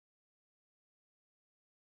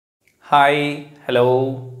Hi, hello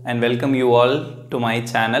and welcome you all to my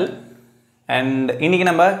channel. And இன்னைக்கு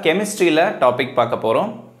நம்ம chemistryல topic பார்க்க போறோம்.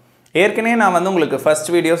 ஏற்கனவே நான் வந்து உங்களுக்கு first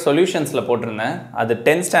video solutionsல போட்டிருந்தேன். அது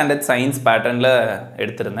 10th standard science patternல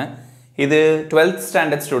எடுத்திருந்தேன். இது 12th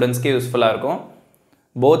standard studentsக்கு யூஸ்ஃபுல்லா இருக்கும்.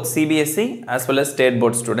 Both CBSE as well as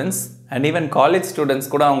StateBoard students and even college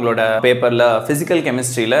students கூட அவங்களோட பேப்பர்ல physical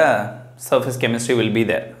chemistryல surface chemistry will be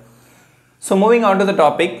there. So moving on to the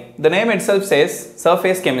topic, the name itself says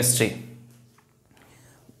surface chemistry.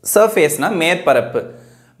 Surface na மேற்பரப்பு.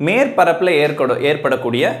 மேற்பரப்புல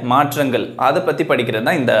ஏற்படக்கூடிய மாற்றங்கள் அத பத்தி படிக்கிறது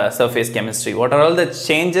தான் இந்த surface chemistry. What are all the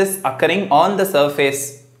changes occurring on the surface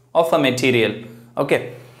of a material? Okay.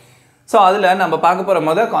 So அதுல நம்ம பார்க்க போற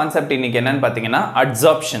முதல் கான்செப்ட் இன்னைக்கு என்னன்னு பாத்தீங்கன்னா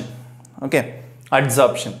adsorption. Okay.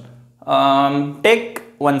 Adsorption. Take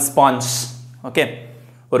one sponge. Okay.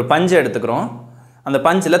 ஒரு பஞ்சு எடுத்துக்கிறோம். அந்த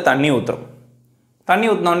பஞ்சில தண்ணி ஊத்துறோம். தண்ணி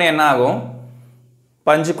ஊத்துனோனே என்ன ஆகும்?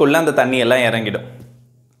 பஞ்சுக்குள்ள அந்த தண்ணி எல்லாம் இறங்கிடும்.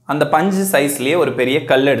 அந்த பஞ்சு சைஸ்லயே ஒரு பெரிய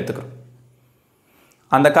கல் எடுத்துக்கிறோம்.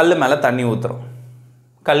 அந்த கல்லு மேல தண்ணி ஊத்துறோம்.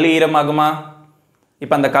 கல் ஈரமாகுமா?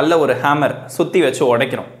 இப்போ அந்த கல்லை ஒரு ஹேமர் சுத்தி வச்சு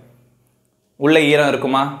உடைக்கிறோம். உள்ள ஈரம்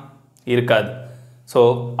இருக்குமா? இருக்காது. ஸோ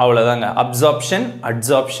அவ்வளோதாங்க. Absorption,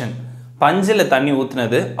 adsorption. பஞ்சில் தண்ணி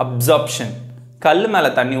ஊத்துனது அப்சார்ப்ஷன், கல்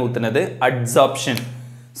மேலே தண்ணி ஊத்துனது adsorption.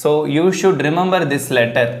 So you should remember this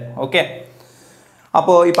letter. Okay.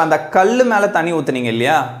 அப்போ இப்போ அந்த கல்லு மேலே தண்ணி ஊத்துனீங்க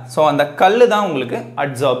இல்லையா? ஸோ அந்த கல்லு தான் உங்களுக்கு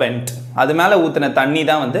adsorbent. அது மேலே ஊத்துன தண்ணி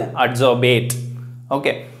தான் வந்து adsorbate.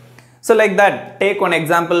 Okay. So like that, take one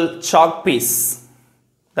example, chalk piece.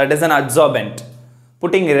 That is an adsorbent.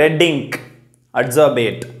 Putting red ink,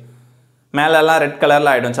 adsorbate. மேலெல்லாம் ரெட்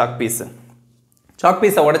கலரில் ஆகிடும் chalk piece. chalk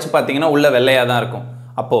piece உடைச்சு பார்த்தீங்கன்னா உள்ள வெள்ளையாக தான் இருக்கும்.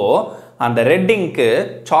 அப்போது அந்த ரெட் இங்க்கு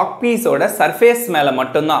சாக் பீஸோட சர்ஃபேஸ் மேலே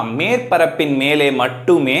மட்டும்தான், மேற்பரப்பின் மேலே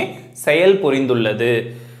மட்டுமே செயல் புரிந்துள்ளது.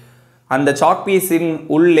 அந்த சாக் பீஸின்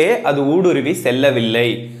உள்ளே அது ஊடுருவி செல்லவில்லை.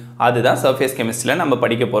 அதுதான் சர்ஃபேஸ் கெமிஸ்ட்ரியில் நம்ம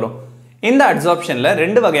படிக்க போகிறோம். இந்த அட்சார்ப்ஷனில்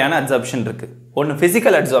ரெண்டு வகையான அட்சார்ப்ஷன் இருக்குது. ஒன்று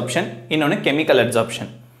ஃபிசிக்கல் அட்சார்ப்ஷன், இன்னொன்று கெமிக்கல்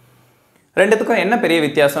அட்சார்ப்ஷன். ரெண்டுத்துக்கும் என்ன பெரிய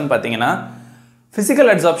வித்தியாசம்னு பார்த்தீங்கன்னா,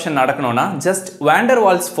 ஃபிசிக்கல் அட்சார்ப்ஷன் நடக்கணும்னா ஜஸ்ட் வாண்டர்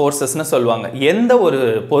வால்ஸ் ஃபோர்ஸஸ்ன்னு சொல்லுவாங்க. எந்த ஒரு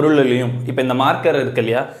பொருளிலையும், இப்போ இந்த மார்க்கர் இருக்கு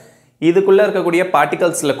இல்லையா, இதுக்குள்ளே இருக்கக்கூடிய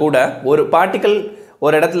பார்ட்டிகல்ஸில் கூட ஒரு பார்ட்டிக்கல்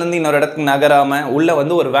ஒரு இடத்துலேருந்து இன்னொரு இடத்துக்கு நகராமல் உள்ளே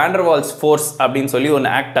வந்து ஒரு வாண்டர்வால்ஸ் ஃபோர்ஸ் அப்படின்னு சொல்லி ஒன்று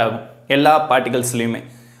ஆக்ட் ஆகும் எல்லா பார்ட்டிகல்ஸ்லையுமே.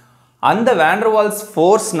 அந்த வாண்டர்வால்ஸ்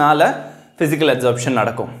ஃபோர்ஸ்னால ஃபிசிக்கல் அட்சார்ப்ஷன்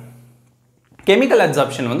நடக்கும். கெமிக்கல்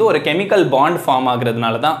அட்சார்ப்ஷன் வந்து ஒரு கெமிக்கல் பாண்ட் ஃபார்ம்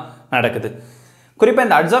ஆகுறதுனால தான் நடக்குது. குறிப்பாக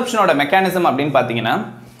இந்த அட்சார்ப்ஷனோட மெக்கானிசம் அப்படின்னு பார்த்தீங்கன்னா,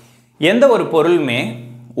 எந்த ஒரு பொருளுமே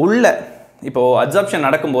உள்ள, இப்போது அட்சார்ப்ஷன்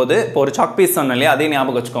நடக்கும்போது இப்போ ஒரு சாக் பீஸ் சொன்னோம் இல்லையா, அதே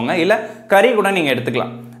ஞாபகம் வச்சுக்கோங்க. இல்லை கறி கூட நீங்கள்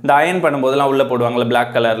எடுத்துக்கலாம். இந்த அயன் பண்ணும்போதெல்லாம் உள்ளே போடுவாங்கள்ல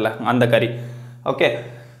பிளாக் கலரில், அந்த கறி. ஓகே,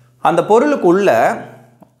 அந்த பொருளுக்கு உள்ள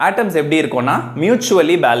ஆட்டம்ஸ் எப்படி இருக்கும்னா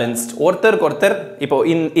மியூச்சுவலி பேலன்ஸ்ட். ஒருத்தருக்கு ஒருத்தர், இப்போ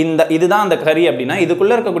இதுதான் அந்த கறி அப்படின்னா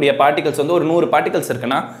இதுக்குள்ளே இருக்கக்கூடிய பார்ட்டிகல்ஸ் வந்து ஒரு 100 பார்ட்டிகல்ஸ்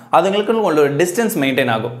இருக்குன்னா அதுங்களுக்குன்னு ஒரு டிஸ்டன்ஸ்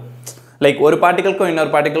மெயின்டைன் ஆகும். லைக் ஒரு பார்ட்டிகலுக்கும்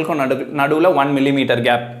இன்னொரு பார்ட்டிகலுக்கும் நடுவில் 1 மில்லிமீட்டர்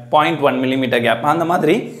கேப், 0.1 மில்லிமீட்டர் கேப், அந்த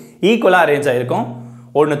மாதிரி ஈக்குவலாக அரேஞ்ச் ஆகிருக்கும்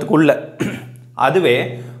ஒன்றுத்துக்குள்ள. அதுவே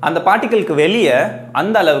அந்த பார்ட்டிகலுக்கு வெளியே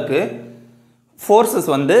அந்த அளவுக்கு ஃபோர்ஸஸ்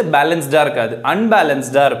வந்து பேலன்ஸ்டாக இருக்காது,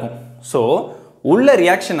 அன்பேலன்ஸ்டாக இருக்கும். ஸோ உள்ள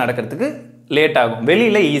ரியாக்ஷன் நடக்கிறதுக்கு லேட் ஆகும்,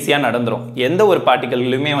 வெளியில் ஈஸியாக நடந்துடும். எந்த ஒரு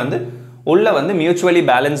பார்ட்டிகல்லையுமே வந்து உள்ளே வந்து மியூச்சுவலி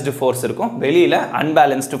பேலன்ஸ்டு ஃபோர்ஸ் இருக்கும், வெளியில்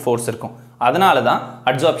அன்பேலன்ஸ்டு ஃபோர்ஸ் இருக்கும். அதனால தான்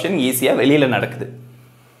அட்சார்ப்ஷன் ஈஸியாக வெளியில் நடக்குது.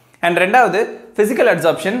 அண்ட் ரெண்டாவது ஃபிசிக்கல்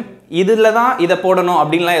அட்சார்ப்ஷன், இதில் தான் இதை போடணும்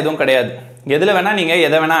அப்படின்லாம் எதுவும் கிடையாது. எதில் வேணால் நீங்கள்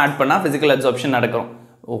எதை வேணால் ஆட் பண்ணால் ஃபிசிக்கல் அட்சார்ப்ஷன் நடக்கும்,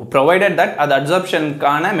 ப்ரொவைடட் தட் அது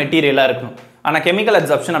அட்சார்ப்ஷனுக்கான மெட்டீரியலாக இருக்கணும். ஆனால் கெமிக்கல்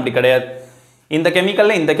அட்சார்ப்ஷன் அப்படி கிடையாது. இந்த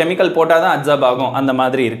கெமிக்கலில் இந்த கெமிக்கல் போட்டால் தான் அட்சார்ப் ஆகும், அந்த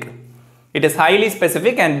மாதிரி இருக்குது. It is highly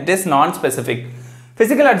specific and it is நான் ஸ்பெசிஃபிக்.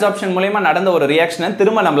 ஃபிசிக்கல் அட்சார்ப்ஷன் மூலமா நடந்த ஒரு ரியாக்ஷனை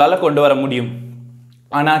திரும்ப நம்மளால் கொண்டு வர முடியும்.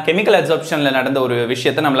 ஆனால் கெமிக்கல் அட்சார்ப்ஷனில் நடந்த ஒரு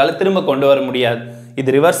விஷயத்தை நம்மளால் திரும்ப கொண்டு வர முடியாது.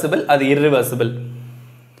 இது ரிவர்சிபிள், அது இர்ரிவர்சிபிள்.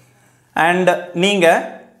 அண்ட் நீங்கள்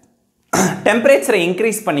டெம்பரேச்சரை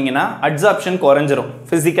இன்க்ரீஸ் பண்ணிங்கன்னா அட்சார்ப்ஷன் குறைஞ்சிரும்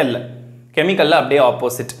ஃபிசிக்கலில். கெமிக்கலில் அப்படியே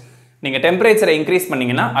ஆப்போசிட். நீங்கள் டெம்பரேச்சரை இன்க்ரீஸ்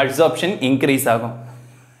பண்ணிங்கன்னா அட்சார்ப்ஷன் இன்க்ரீஸ் ஆகும்.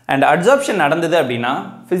 அண்ட் அட்சார்ப்ஷன் நடந்தது அப்படின்னா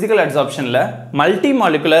physical அட்சார்ப்ஷனில் multi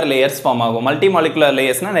molecular layers form ஆகும். மல்டி மாலிகுலர்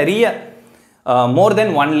லேயர்ஸ்னால் நிறைய மோர்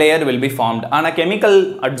தென் 1 லேயர் வில் பி ஃபார்ம்டு. ஆனால் கெமிக்கல்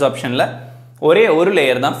அட்சார்ப்ஷனில் ஒரே ஒரு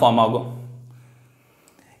லேயர் தான் ஃபார்ம் ஆகும்.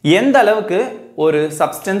 எந்த அளவுக்கு ஒரு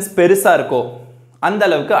சப்ஸ்டன்ஸ் பெருசாக இருக்கோ அந்த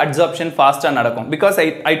அளவுக்கு அட்சார்ப்ஷன் ஃபாஸ்ட்டாக நடக்கும். பிகாஸ்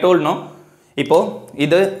ஐ டோல்ட் நோ, இப்போது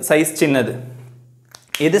இது சைஸ் சின்னது,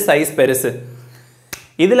 இது சைஸ் பெருசு.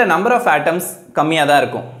 இதில் நம்பர் ஆஃப் ஆட்டம்ஸ் கம்மியாக தான்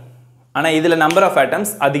இருக்கும், ஆனால் இதில் நம்பர் ஆஃப் ஆட்டம்ஸ்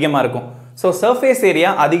அதிகமாக இருக்கும். ஸோ சர்ஃபேஸ் ஏரியா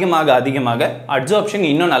அதிகமாக அதிகமாக அட்சார்ப்ஷன்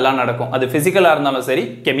இன்னும் நல்லா நடக்கும். அது ஃபிசிக்கலாக இருந்தாலும் சரி,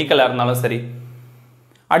 கெமிக்கலாக இருந்தாலும் சரி.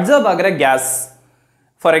 அட்சார்ப் ஆகிற கேஸ்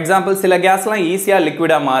ஃபார் எக்ஸாம்பிள் சில கேஸ்லாம் ஈஸியாக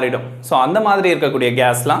லிக்விடாக மாறிடும். ஸோ அந்த மாதிரி இருக்கக்கூடிய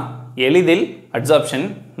கேஸ்லாம் எளிதில் adsorption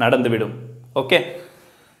நடந்துவிடும். Okay,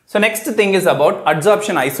 so next thing is about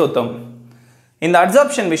adsorption ஐசோதோம். இந்த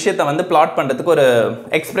அட்சார்ப்ஷன் விஷயத்தை வந்து பிளாட் பண்ணுறதுக்கு ஒரு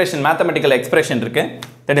எக்ஸ்பிரஷன், மேத்தமெட்டிக்கல் எக்ஸ்பிரஷன் இருக்குது.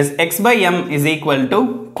 That is x/m is equal to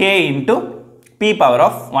k into p power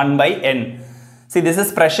of 1/n. see this is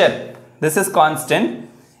pressure, this is constant.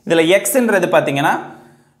 இதில் xன்றது பார்த்தீங்கன்னா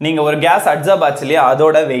நீங்கள் ஒரு கேஸ் அட்சார்ப் ஆச்சு இல்லையா,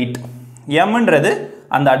 அதோட வெயிட். mன்றது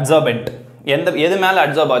அந்த அட்சார்பெண்ட், எது மேலே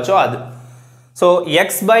அட்சார்ப் ஆச்சோ அது. So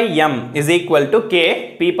x/m is equal to k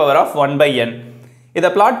p power of 1/n. இதை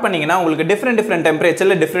பிளாட் பண்ணிங்கன்னா உங்களுக்கு டிஃப்ரெண்ட்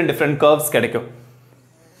டெம்பரேச்சரில் டிஃப்ரெண்ட் கர்வ்ஸ் கிடைக்கும்.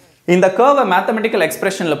 இந்த கர்வை மேத்தமெட்டிக்கல்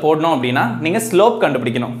எக்ஸ்பிரஷனில் போடணும் அப்படின்னா நீங்கள் ஸ்லோப்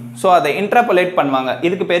கண்டுபிடிக்கணும். ஸோ அதை இன்ட்ராபோலேட் பண்ணுவாங்க.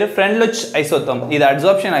 இதுக்கு பேர் ஃப்ரெண்ட்லுச் ஐசோதோம். இது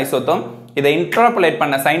அட்சார்ப்ஷன் ஐசோதோம். இதை இன்ட்ராபோலேட்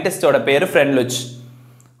பண்ண சயின்டிஸ்டோட பேர் ஃப்ரெண்ட்லுச்.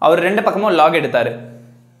 அவர் ரெண்டு பக்கமும் லாக் எடுத்தார்.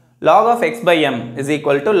 log of x/m is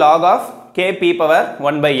equal to log of k p power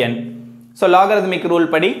 1/n. So logarithmic rule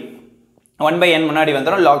படி 1/n முன்னாடி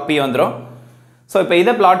வந்துடும், log p வந்துடும். ஸோ இப்போ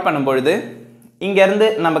இதை பிளாட் பண்ணும்பொழுது இங்கேருந்து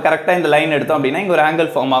நம்ம கரெக்டாக இந்த லைன் எடுத்தோம் அப்படின்னா இங்கே ஒரு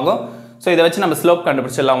ஆங்கிள் ஃபார்ம் ஆகும். ஸோ இதை வச்சு நம்ம ஸ்லோப்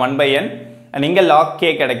கண்டுபிடிச்சிடலாம் 1/n. அண்ட் இங்கே log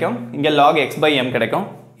k கிடைக்கும், இங்கே log x/m கிடைக்கும்.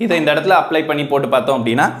 இதை இந்த இடத்துல அப்ளை பண்ணி போட்டு பார்த்தோம்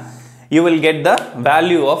அப்படின்னா you will get the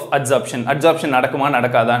value of adsorption. Adsorption நடக்குமா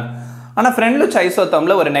நடக்காதான். ஆனால் ஃப்ரெண்ட்லுச்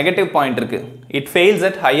ஐசோதோமில் ஒரு நெகட்டிவ் பாயிண்ட் இருக்குது. It fails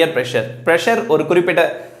at higher pressure. Pressure ஒரு குறிப்பிட்ட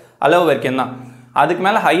அளவு வரைக்கும் தான், அதுக்கு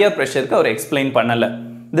மேலே ஹையர் ப்ரெஷருக்கு அவர் எக்ஸ்பிளைன் பண்ணலை.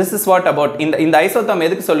 திஸ் இஸ் வாட் அபவுட் இந்த ஐசோதோம்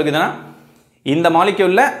எதுக்கு சொல்லுதுன்னா, இந்த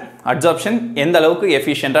மாலிக்யூலில் அட்சார்ப்ஷன் எந்த அளவுக்கு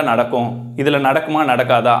எஃபிஷியண்ட்டாக நடக்கும், இதில் நடக்குமா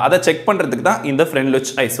நடக்காதா அதை செக் பண்ணுறதுக்கு தான் இந்த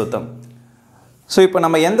ஃப்ரெண்ட்லுச் ஐசோதோம். ஸோ இப்போ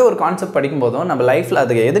நம்ம எந்த ஒரு கான்செப்ட் படிக்கும் போதும் நம்ம லைஃப்பில்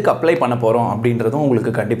அதை எதுக்கு அப்ளை பண்ண போகிறோம் அப்படின்றதும்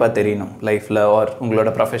உங்களுக்கு கண்டிப்பாக தெரியணும். லைஃப்பில் ஆர் உங்களோட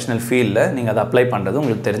ப்ரொஃபஷனல் ஃபீல்டில் நீங்கள் அதை அப்ளை பண்ணுறது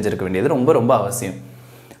உங்களுக்கு தெரிஞ்சிருக்க வேண்டியது ரொம்ப அவசியம்.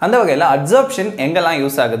 அந்த வகையில் அட்சார்ப்ஷன் எங்கெல்லாம்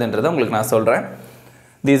யூஸ் ஆகுதுன்றதை உங்களுக்கு நான் சொல்கிறேன்.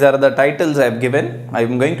 These are the titles I have given. I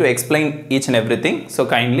am going to explain each and everything, so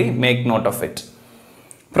kindly make note of it.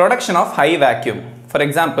 Production of high vacuum. For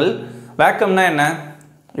example, vacuum na enna?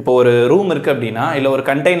 இப்போ ஒரு room இருக்குது அப்படின்னா, இல்லை ஒரு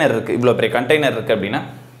container இருக்குது, இவ்வளோ பெரிய container இருக்குது அப்படின்னா,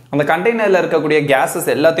 அந்த கண்டெய்னரில் இருக்கக்கூடிய கேஸஸ்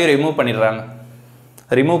எல்லாத்தையும் ரிமூவ் பண்ணிடுறாங்க.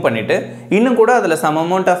 ரிமூவ் பண்ணிவிட்டு இன்னும் கூட அதில் சம்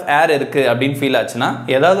அமௌண்ட் ஆஃப் ஏர் இருக்குது அப்படின்னு ஃபீல் ஆச்சுன்னா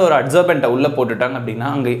ஏதாவது ஒரு அட்சார்பெண்ட்டை உள்ளே போட்டுட்டாங்க அப்படின்னா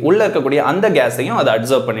அங்கே உள்ளே இருக்கக்கூடிய அந்த கேஸையும் அதை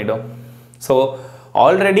அட்சார்ப் பண்ணிடும். ஸோ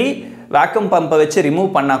ஆல்ரெடி வேக்யூம் பம்பை வச்சு ரிமூவ்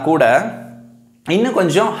பண்ணால் கூட இன்னும்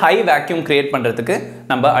கொஞ்சம் ஹை வேக்யூம் க்ரியேட் பண்ணுறதுக்கு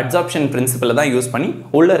நம்ம அட்சார்ப்ஷன் பிரின்சிபலை தான் யூஸ் பண்ணி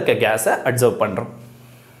உள்ளே இருக்க கேஸை அட்சார்ப் பண்ணுறோம்.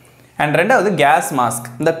 அண்ட் ரெண்டாவது கேஸ் மாஸ்க்.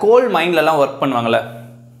 இந்த கோல் மைன்லலாம் ஒர்க் பண்ணுவாங்கள்ல,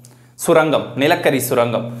 சுரங்கம், நிலக்கரி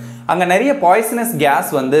சுரங்கம், அங்கே நிறைய பாய்சனஸ் கேஸ்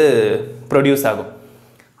வந்து ப்ரொடியூஸ் ஆகும்.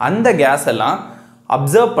 அந்த கேஸ் எல்லாம்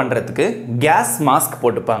அப்சர்வ் பண்ணுறதுக்கு கேஸ் மாஸ்க்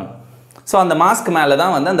போட்டுப்பாங்க. ஸோ அந்த மாஸ்க் மேலே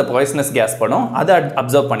தான் வந்து அந்த பாய்சனஸ் கேஸ் படும், அதை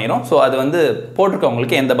அப்சர்வ் பண்ணிடும். ஸோ அது வந்து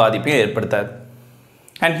போட்டிருக்கவங்களுக்கு எந்த பாதிப்பையும் ஏற்படுத்தாது.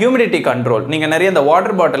 And humidity control. நீங்கள் நிறைய இந்த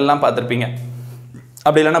வாட்டர் பாட்டில்லாம் பார்த்துருப்பீங்க.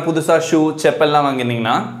 அப்படி இல்லைன்னா புதுசாக ஷூ செப்பல்லாம்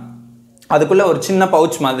வாங்கினீங்கன்னா அதுக்குள்ளே ஒரு சின்ன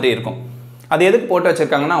பவுச் மாதிரி இருக்கும். அது எதுக்கு போட்டு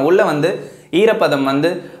வச்சுருக்காங்கன்னா உள்ளே வந்து ஈரப்பதம்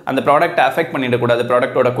வந்து அந்த ப்ராடக்ட்டை அஃபெக்ட் பண்ணிடக்கூடாது,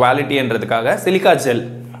 ப்ராடக்டோட குவாலிட்டின்றதுக்காக சிலிக்கா ஜெல்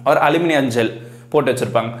ஒரு அலுமினியம் ஜெல் போட்டு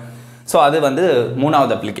வச்சுருப்பாங்க. ஸோ அது வந்து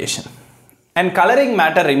மூணாவது application. And colouring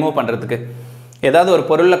matter remove பண்ணுறதுக்கு ஏதாவது ஒரு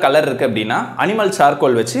பொருளில் கலர் இருக்குது அப்படின்னா அனிமல்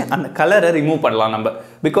சார்கோல் வச்சு அந்த கலரை ரிமூவ் பண்ணலாம் நம்ம.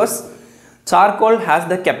 Because charcoal has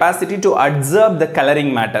the capacity to observe the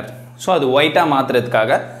colouring matter. So அது ஒயிட்டாக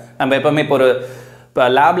மாற்றுறதுக்காக நம்ம எப்போவுமே இப்போ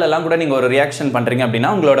லேப்லலாம் கூட நீங்கள் ஒரு ரியாக்ஷன் பண்ணுறீங்க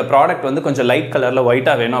அப்படின்னா உங்களோட ப்ராடக்ட் வந்து கொஞ்சம் லைட் கலரில்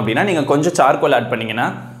ஒயிட்டாக வேணும் அப்படின்னா நீங்கள் கொஞ்சம் சார்கோல் ஆட் பண்ணிங்கன்னா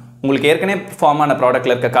உங்களுக்கு ஏற்கனவே ஃபார்ம் ஆன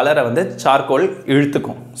ப்ராடக்ட்டில் இருக்க கலரை வந்து charcoal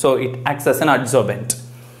இழுத்துக்கும். So it acts as an adsorbent.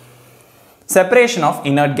 Separation of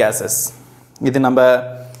inert gases. இது நம்ம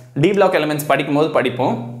டி பிளாக் எலிமெண்ட்ஸ் படிக்கும்போது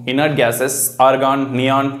படிப்போம். Inert gases, argon,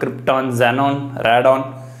 neon, krypton, xenon, Radon.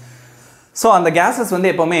 So அந்த கேஸஸ் வந்து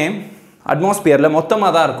எப்போவுமே அட்மாஸ்பியரில்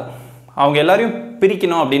மொத்தமாக தான் இருக்கும். அவங்க எல்லாரையும்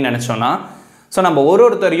பிரிக்கணும் அப்படின்னு நினச்சோன்னா ஸோ நம்ம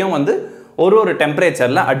ஒருத்தரையும் வந்து ஒரு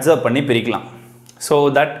டெம்பரேச்சரில் அப்சர்வ் பண்ணி பிரிக்கலாம். So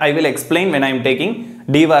that I will explain when I am taking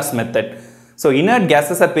டிவார்ஸ் method. So inert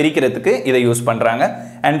கேஸஸை பிரிக்கிறதுக்கு இதை யூஸ் பண்ணுறாங்க.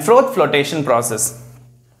 And float flotation process.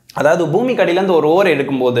 அதாவது பூமி கடியிலேருந்து ஒரு ஓர்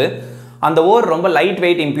எடுக்கும்போது அந்த ஓர் ரொம்ப லைட்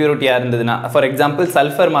வெயிட் இம்ப்யூரிட்டியாக இருந்ததுன்னா, ஃபார் எக்ஸாம்பிள்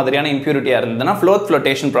சல்ஃபர் மாதிரியான இம்ப்யூரிட்டியாக இருந்ததுன்னா ஃப்ளோட்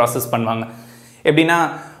ஃப்ளோட்டேஷன் ப்ராசஸ் பண்ணுவாங்க. எப்படின்னா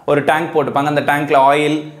ஒரு டேங்க் போட்டுப்பாங்க, அந்த டேங்க்கில்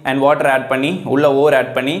ஆயில் அண்ட் வாட்டர் ஆட் பண்ணி உள்ள ஓர்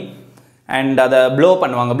ஆட் பண்ணி அண்ட் அதை ப்ளோ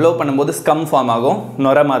பண்ணுவாங்க. ப்ளோ பண்ணும்போது ஸ்கம் ஃபார்ம் ஆகும்,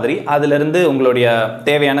 நுர மாதிரி. அதிலிருந்து உங்களுடைய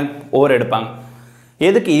தேவையான ஓர் எடுப்பாங்க.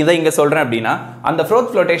 எதுக்கு இதை இங்கே சொல்கிறேன் அப்படின்னா அந்த ஃப்ளோட்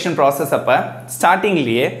ஃப்ளோட்டேஷன் ப்ராசஸ் அப்போ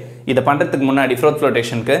ஸ்டார்டிங்லேயே இதை பண்ணுறதுக்கு முன்னாடி ஃப்ளோட்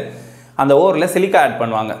ஃப்ளோட்டேஷனுக்கு அந்த ஓரில் சிலிக்கா ஆட்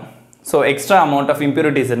பண்ணுவாங்க. So extra amount of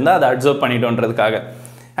impurities இருந்தால் அதை observe பண்ணிட்டோன்றதுக்காக.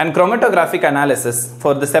 And குரோமேட்டோகிராஃபிக் analysis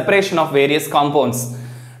for the separation of various compounds.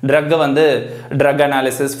 ட்ரக்கை வந்து ட்ரக்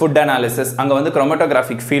அனாலிசிஸ், ஃபுட் அனாலிசிஸ், அங்கே வந்து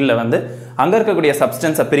குரோமட்டோகிராஃபிக் ஃபீல்டில் வந்து அங்கே இருக்கக்கூடிய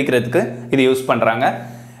சப்ஸ்டன்ஸை பிரிக்கிறதுக்கு இது யூஸ் பண்ணுறாங்க.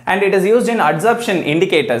 And it is used in adsorption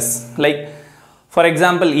indicators like for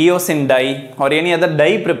example eosin dye or any other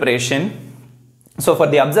dye preparation. So for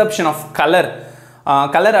the absorption of color,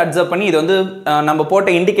 colour observe பண்ணி இது வந்து நம்ம போட்ட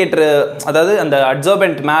இண்டிகேட்டர், அதாவது அந்த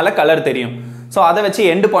அப்சர்பன்ட் மேலே கலர் தெரியும். ஸோ அதை வச்சு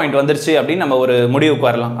எண்டு பாயிண்ட் வந்துருச்சு அப்படின்னு நம்ம ஒரு முடிவுக்கு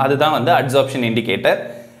வரலாம். அதுதான் வந்து அப்சார்ப்ஷன் இண்டிகேட்டர்.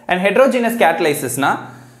 அண்ட் ஹெட்ரோஜினஸ் கேட்டலைசிஸ்னால்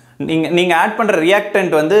நீங்கள் ஆட் பண்ணுற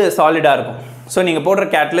ரியாக்டன்ட் வந்து சாலிடாக இருக்கும். ஸோ நீங்கள் போடுற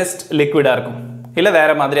கேட்டலிஸ்ட் லிக்விடாக இருக்கும், இல்லை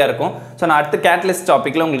வேறு மாதிரியாக இருக்கும். ஸோ நான் அடுத்த கேட்டலிஸ்ட்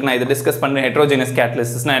டாப்பிக்கில் உங்களுக்கு நான் இது டிஸ்கஸ் பண்ணுறேன். ஹெட்ரோஜினஸ்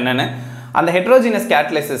கேட்டலிசிஸ்னால் என்னென்னு. அந்த ஹெட்ரோஜினஸ்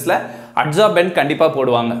கேட்டலிசிஸில் அட்சார்பன்ட் கண்டிப்பாக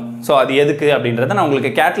போடுவாங்க. ஸோ அது எதுக்கு அப்படின்றத நான்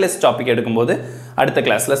உங்களுக்கு கேட்டலிஸ்ட் டாபிக் எடுக்கும்போது அடுத்த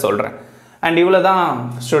கிளாஸில் சொல்கிறேன். அண்ட் இவ்வளோ தான்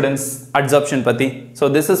ஸ்டூடெண்ட்ஸ் அட்சார்ப்ஷன் பற்றி. So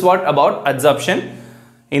this is what about adsorption.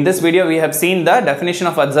 In this video we have seen the definition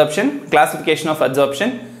of adsorption, classification of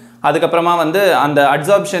adsorption, அதுக்கப்புறமா வந்து அந்த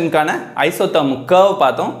அட்சார்ப்ஷனுக்கான ஐசோதெர்மிக் கர்வ்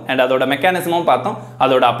பார்த்தோம், அண்ட் அதோட மெக்கானிசமும் பார்த்தோம்,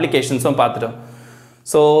 அதோட அப்ளிகேஷன்ஸும் பார்த்துட்டோம்.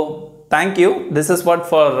 So thank you. This is what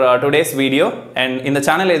for today's video. And இந்த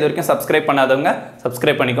சேனலை இது வரைக்கும் சப்ஸ்கிரைப் பண்ணாதவங்க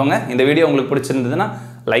சப்ஸ்கிரைப் பண்ணிக்கோங்க. இந்த வீடியோ உங்களுக்கு பிடிச்சிருந்ததுன்னா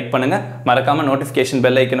லைக் பண்ணுங்கள், மறக்காமல் நோட்டிஃபிகேஷன்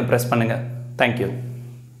பெல் ஐக்கனை ப்ரெஸ் பண்ணுங்கள். தேங்க்யூ.